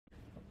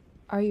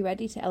Are you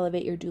ready to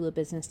elevate your doula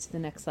business to the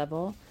next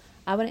level?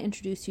 I want to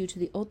introduce you to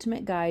the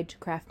ultimate guide to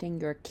crafting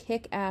your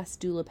kick-ass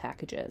doula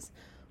packages.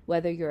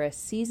 Whether you're a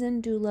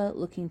seasoned doula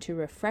looking to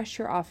refresh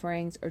your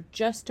offerings or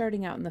just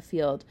starting out in the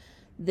field,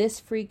 this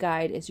free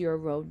guide is your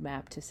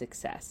roadmap to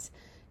success.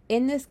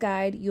 In this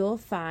guide, you'll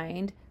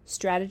find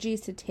strategies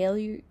to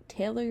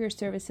tailor your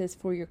services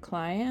for your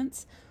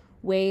clients,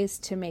 ways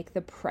to make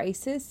the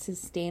prices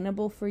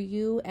sustainable for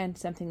you and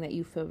something that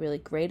you feel really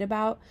great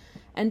about,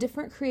 and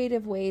different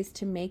creative ways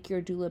to make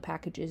your doula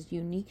packages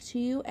unique to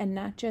you and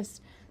not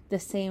just the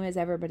same as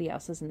everybody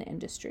else's in the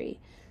industry.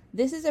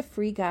 This is a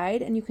free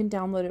guide and you can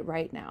download it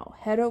right now.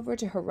 Head over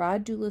to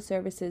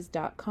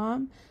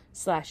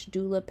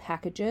haraddoulaservices.com/doula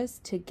packages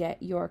to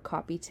get your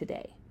copy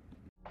today.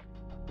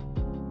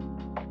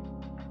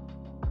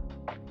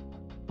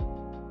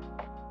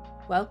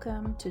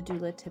 Welcome to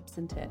Doula Tips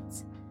and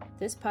Tits.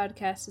 This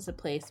podcast is a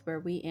place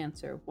where we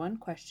answer one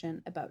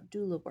question about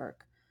doula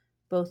work,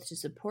 both to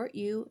support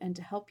you and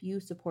to help you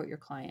support your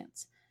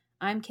clients.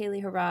 I'm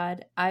Kaylee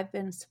Harad. I've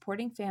been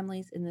supporting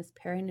families in this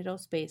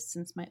perinatal space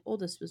since my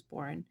oldest was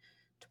born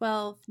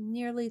 12,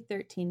 nearly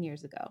 13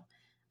 years ago.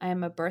 I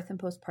am a birth and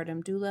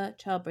postpartum doula,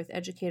 childbirth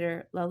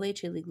educator, La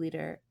Leche League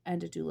leader,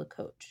 and a doula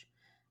coach.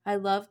 I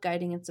love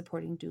guiding and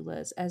supporting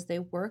doulas as they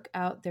work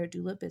out their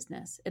doula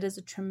business. It is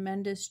a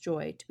tremendous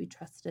joy to be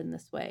trusted in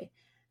this way.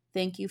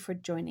 Thank you for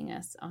joining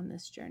us on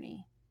this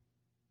journey.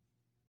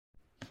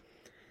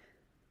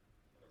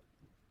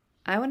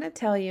 I want to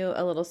tell you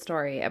a little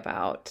story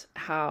about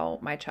how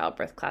my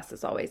childbirth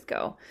classes always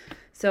go.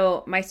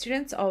 So my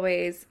students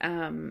always,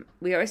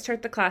 we always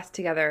start the class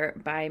together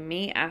by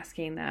me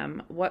asking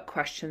them, what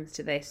questions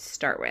do they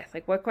start with?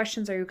 Like, what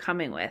questions are you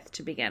coming with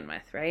to begin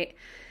with, right?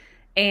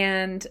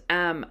 And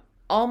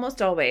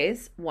almost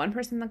always, one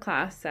person in the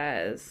class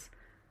says,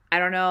 I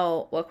don't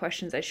know what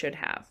questions I should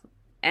have.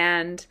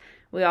 And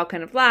we all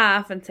kind of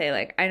laugh and say,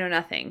 like, I know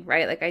nothing,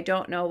 right? Like, I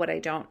don't know what I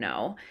don't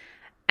know.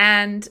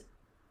 And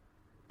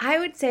I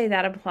would say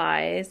that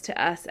applies to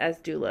us as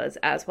doulas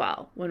as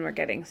well when we're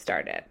getting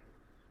started.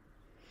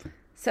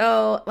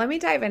 So let me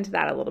dive into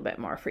that a little bit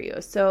more for you.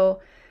 So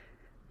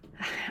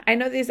I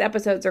know these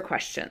episodes are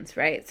questions,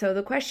 right? So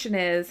the question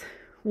is,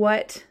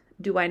 what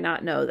do I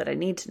not know that I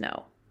need to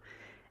know?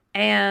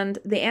 And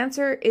the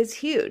answer is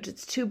huge.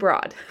 It's too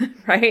broad,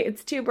 right?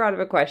 It's too broad of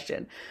a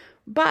question.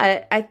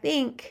 But I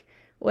think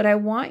what I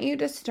want you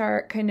to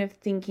start kind of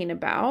thinking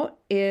about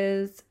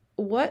is,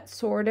 what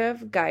sort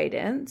of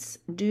guidance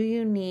do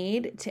you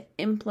need to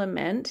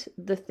implement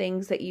the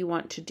things that you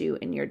want to do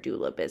in your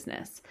doula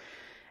business?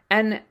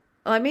 And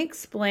let me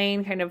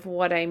explain kind of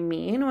what I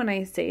mean when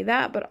I say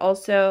that, but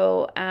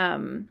also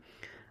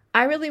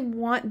I really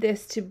want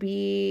this to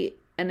be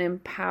an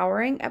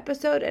empowering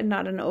episode and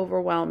not an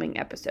overwhelming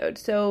episode.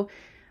 So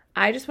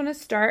I just want to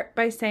start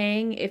by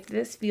saying, if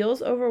this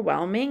feels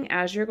overwhelming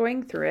as you're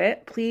going through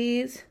it,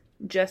 please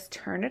just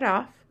turn it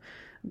off.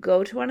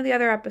 Go to one of the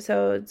other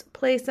episodes,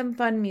 play some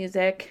fun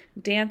music,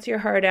 dance your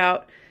heart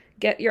out,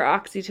 get your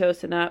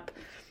oxytocin up,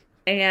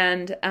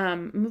 and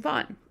move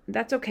on.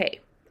 That's okay,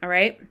 all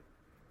right?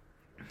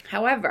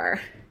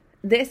 However,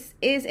 this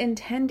is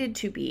intended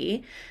to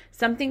be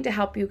something to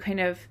help you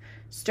kind of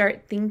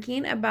start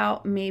thinking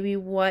about maybe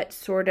what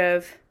sort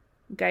of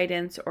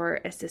guidance or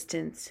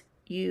assistance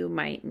you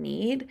might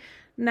need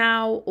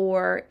now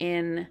or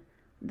in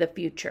the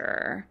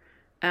future.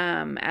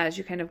 As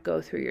you kind of go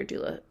through your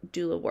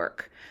doula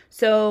work.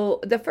 So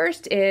the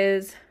first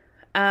is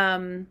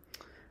a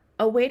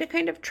way to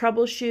kind of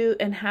troubleshoot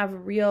and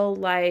have real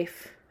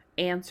life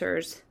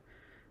answers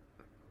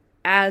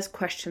as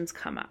questions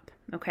come up.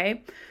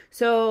 Okay.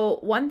 So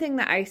one thing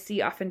that I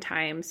see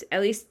oftentimes, at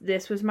least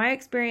this was my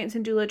experience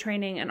in doula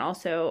training, and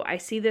also I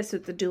see this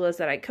with the doulas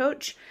that I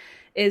coach,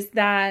 is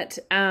that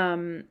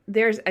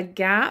there's a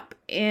gap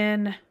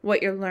in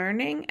what you're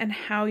learning and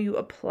how you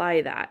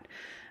apply that.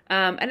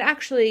 And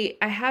actually,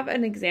 I have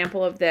an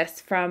example of this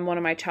from one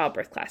of my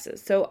childbirth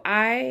classes. So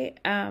I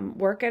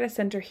work at a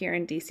center here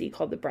in DC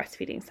called the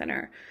Breastfeeding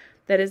Center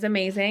that is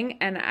amazing,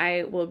 and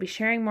I will be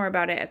sharing more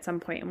about it at some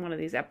point in one of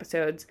these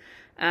episodes.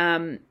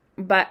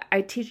 But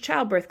I teach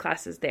childbirth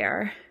classes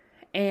there,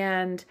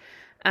 and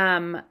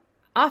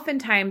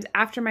oftentimes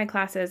after my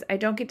classes, I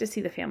don't get to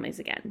see the families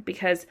again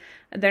because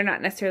they're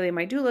not necessarily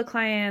my doula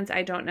clients.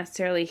 I don't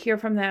necessarily hear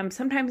from them.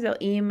 Sometimes they'll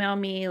email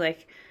me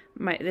like,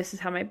 this is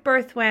how my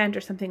birth went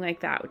or something like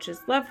that, which is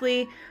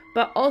lovely.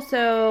 But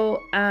also,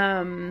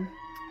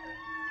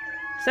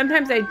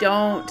 sometimes I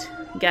don't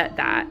get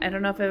that. I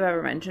don't know if I've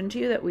ever mentioned to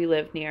you that we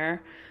live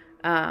near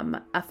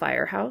a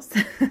firehouse.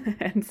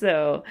 And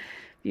so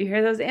if you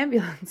hear those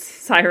ambulance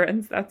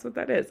sirens, that's what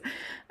that is.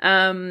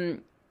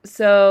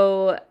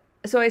 So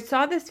I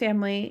saw this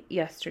family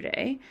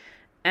yesterday,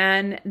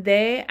 and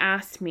they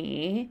asked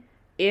me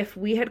if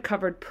we had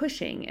covered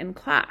pushing in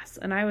class.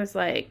 And I was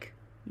like,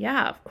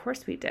 yeah, of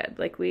course we did.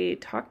 Like, we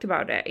talked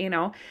about it,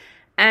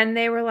 And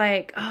they were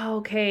like, oh,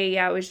 okay,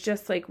 yeah, it was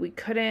just like we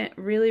couldn't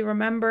really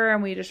remember,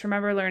 and we just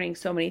remember learning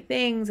so many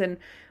things. And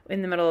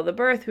in the middle of the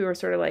birth, we were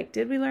sort of like,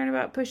 did we learn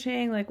about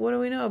pushing? Like, what do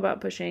we know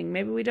about pushing?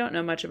 Maybe we don't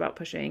know much about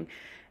pushing.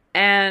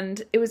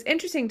 And it was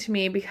interesting to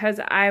me because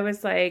I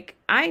was like,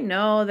 I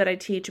know that I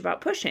teach about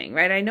pushing,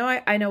 right?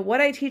 I know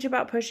what I teach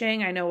about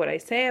pushing. I know what I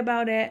say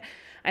about it.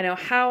 I know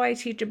how I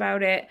teach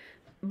about it.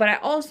 But I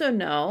also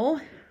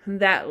know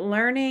that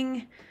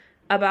learning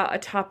about a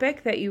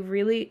topic that you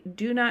really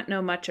do not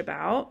know much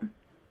about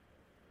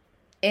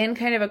in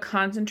kind of a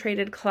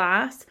concentrated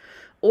class,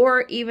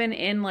 or even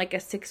in like a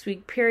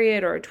 6-week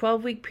period or a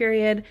 12-week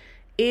period,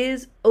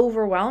 is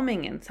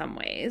overwhelming in some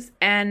ways.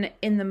 And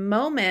in the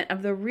moment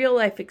of the real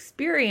life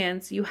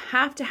experience, you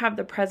have to have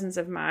the presence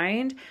of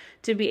mind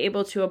to be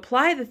able to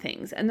apply the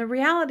things. And the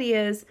reality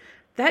is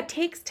that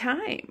takes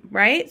time,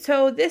 right?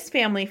 So this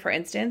family, for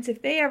instance,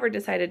 if they ever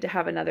decided to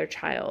have another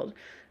child,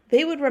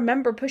 they would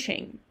remember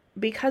pushing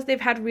because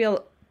they've had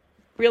real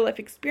life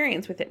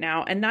experience with it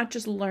now, and not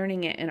just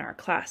learning it in our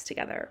class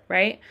together,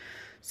 right?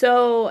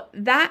 So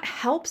that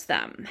helps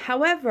them.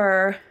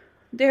 However,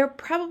 they're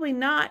probably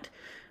not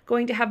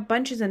going to have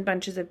bunches and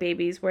bunches of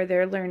babies where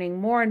they're learning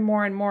more and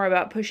more and more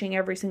about pushing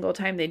every single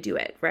time they do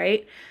it,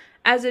 right?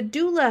 As a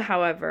doula,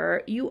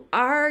 however, you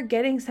are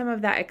getting some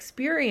of that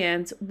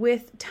experience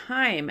with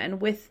time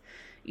and with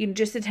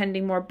just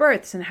attending more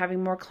births and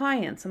having more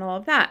clients and all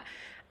of that.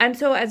 And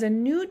so as a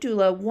new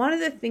doula, one of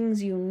the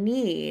things you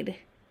need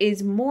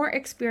is more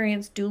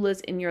experienced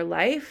doulas in your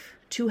life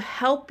to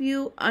help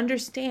you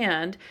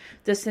understand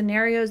the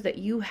scenarios that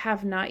you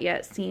have not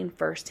yet seen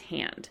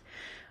firsthand.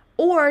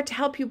 Or to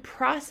help you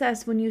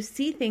process when you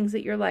see things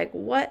that you're like,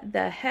 what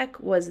the heck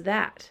was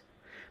that?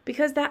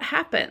 Because that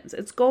happens.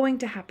 It's going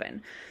to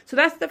happen. So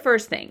that's the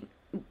first thing.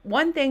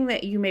 One thing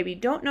that you maybe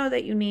don't know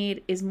that you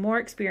need is more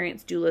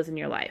experienced doulas in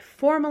your life,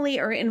 formally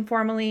or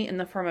informally, in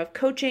the form of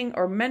coaching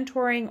or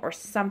mentoring or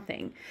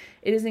something.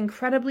 It is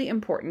incredibly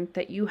important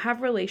that you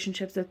have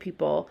relationships with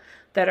people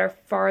that are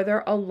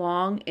farther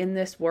along in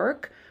this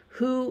work,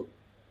 who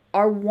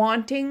are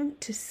wanting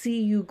to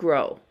see you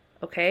grow,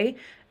 okay?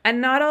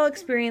 And not all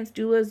experienced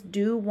doulas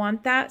do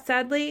want that,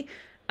 sadly.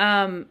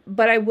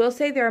 But I will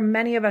say there are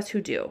many of us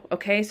who do,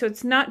 okay? So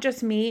it's not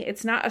just me.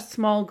 It's not a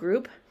small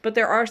group, but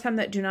there are some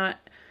that do not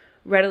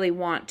readily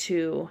want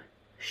to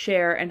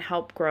share and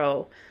help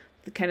grow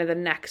the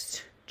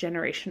next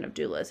generation of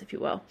doulas, if you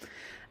will.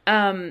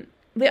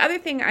 The other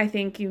thing I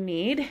think you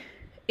need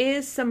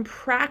is some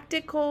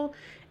practical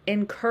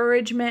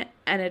encouragement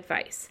and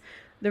advice.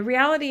 The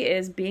reality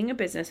is, being a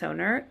business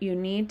owner, you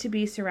need to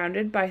be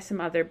surrounded by some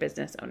other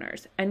business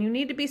owners, and you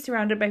need to be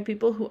surrounded by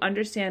people who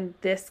understand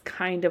this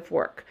kind of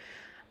work.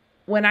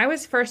 When I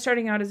was first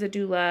starting out as a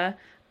doula,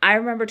 I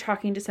remember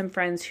talking to some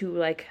friends who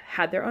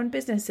had their own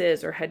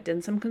businesses or had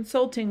done some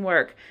consulting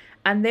work,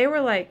 and they were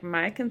like,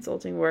 my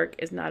consulting work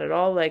is not at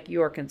all like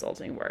your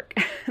consulting work.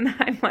 And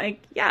I'm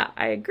like, yeah,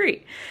 I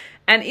agree.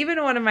 And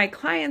even one of my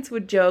clients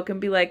would joke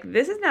and be like,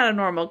 this is not a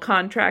normal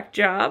contract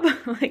job.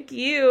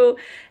 You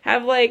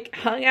have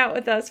hung out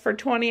with us for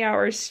 20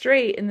 hours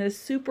straight in this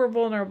super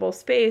vulnerable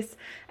space,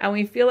 and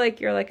we feel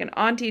like you're like an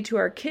auntie to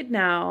our kid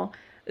now.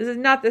 This is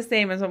not the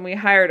same as when we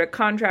hired a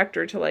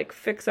contractor to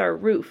fix our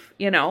roof,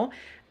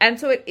 And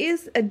so it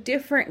is a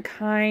different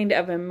kind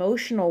of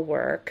emotional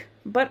work,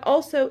 but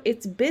also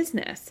it's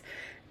business.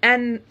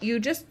 And you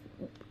just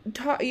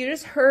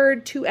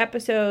heard 2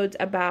 episodes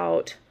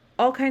about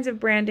all kinds of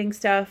branding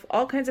stuff,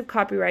 all kinds of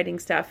copywriting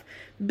stuff,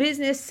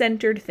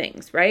 business-centered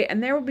things, right?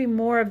 And there will be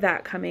more of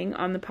that coming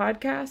on the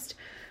podcast.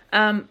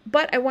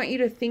 But I want you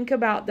to think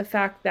about the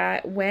fact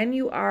that when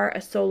you are a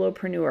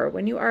solopreneur,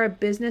 when you are a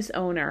business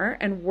owner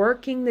and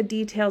working the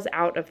details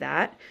out of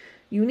that,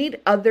 you need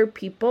other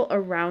people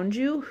around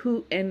you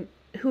who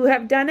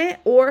have done it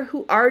or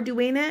who are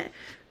doing it,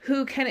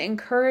 who can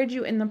encourage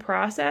you in the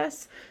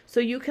process so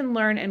you can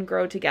learn and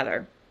grow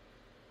together.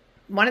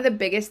 One of the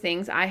biggest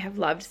things I have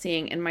loved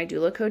seeing in my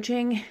doula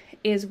coaching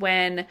is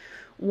when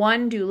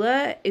one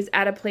doula is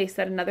at a place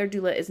that another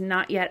doula is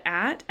not yet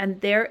at,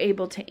 and they're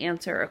able to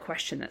answer a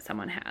question that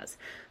someone has.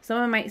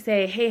 Someone might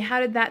say, hey, how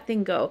did that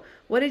thing go?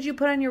 What did you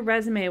put on your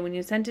resume when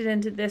you sent it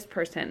into this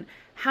person?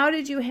 How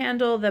did you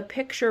handle the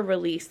picture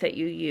release that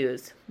you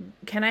use?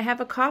 Can I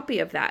have a copy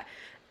of that?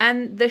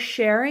 And the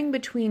sharing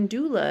between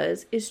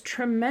doulas is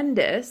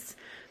tremendous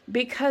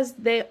because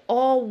they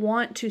all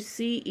want to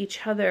see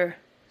each other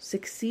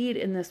succeed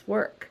in this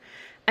work.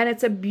 And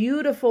it's a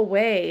beautiful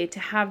way to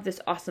have this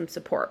awesome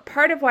support.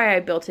 Part of why I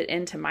built it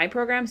into my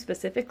program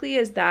specifically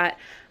is that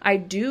I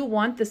do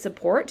want the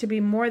support to be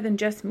more than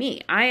just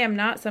me. I am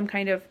not some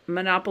kind of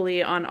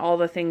monopoly on all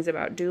the things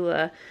about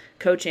doula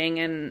coaching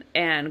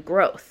and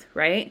growth,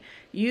 right?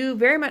 You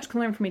very much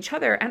can learn from each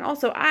other, and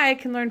also I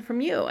can learn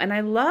from you, and I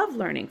love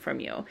learning from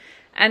you.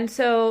 And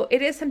so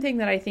it is something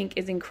that I think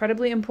is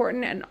incredibly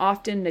important and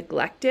often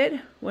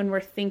neglected when we're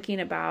thinking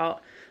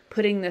about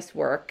putting this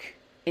work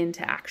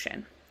into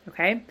action.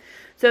 Okay,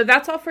 so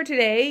that's all for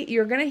today.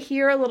 You're going to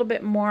hear a little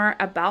bit more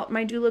about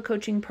my doula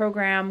coaching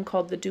program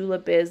called the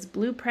Doula Biz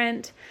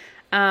Blueprint.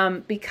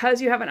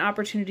 because you have an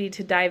opportunity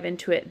to dive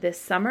into it this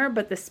summer,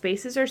 but the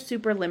spaces are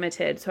super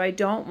limited. So I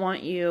don't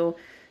want you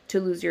to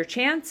lose your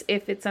chance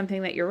if it's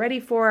something that you're ready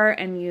for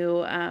and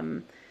you're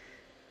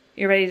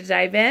ready to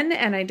dive in.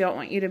 And I don't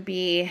want you to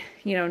be,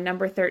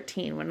 number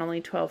 13 when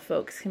only 12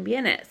 folks can be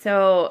in it.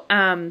 So,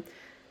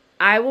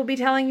 I will be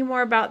telling you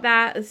more about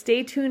that.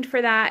 Stay tuned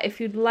for that. If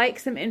you'd like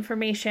some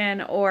information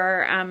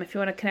or if you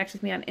want to connect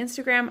with me on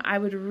Instagram, I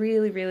would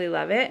really, really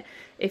love it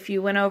if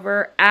you went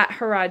over at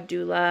Harad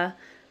Doula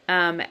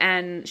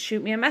and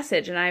shoot me a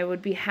message, and I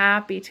would be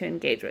happy to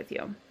engage with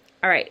you.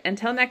 All right,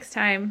 until next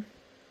time,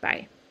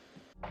 bye.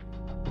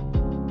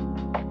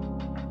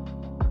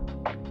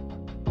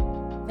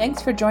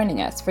 Thanks for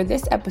joining us for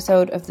this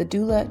episode of the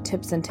Doula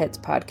Tips and Tits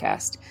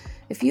podcast.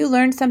 If you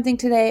learned something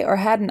today or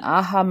had an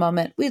aha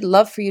moment, we'd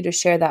love for you to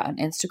share that on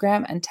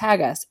Instagram and tag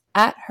us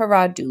at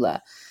Harad Doula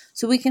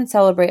so we can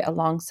celebrate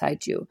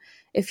alongside you.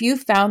 If you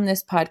found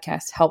this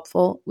podcast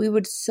helpful, we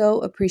would so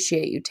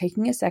appreciate you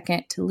taking a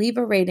second to leave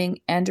a rating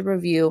and a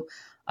review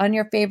on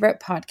your favorite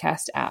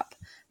podcast app.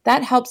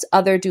 That helps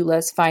other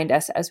doulas find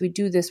us as we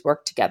do this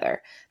work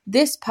together.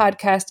 This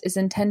podcast is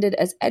intended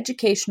as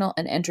educational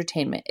and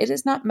entertainment. It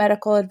is not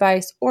medical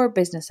advice or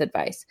business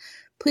advice.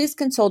 Please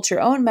consult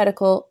your own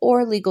medical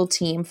or legal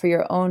team for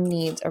your own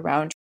needs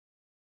around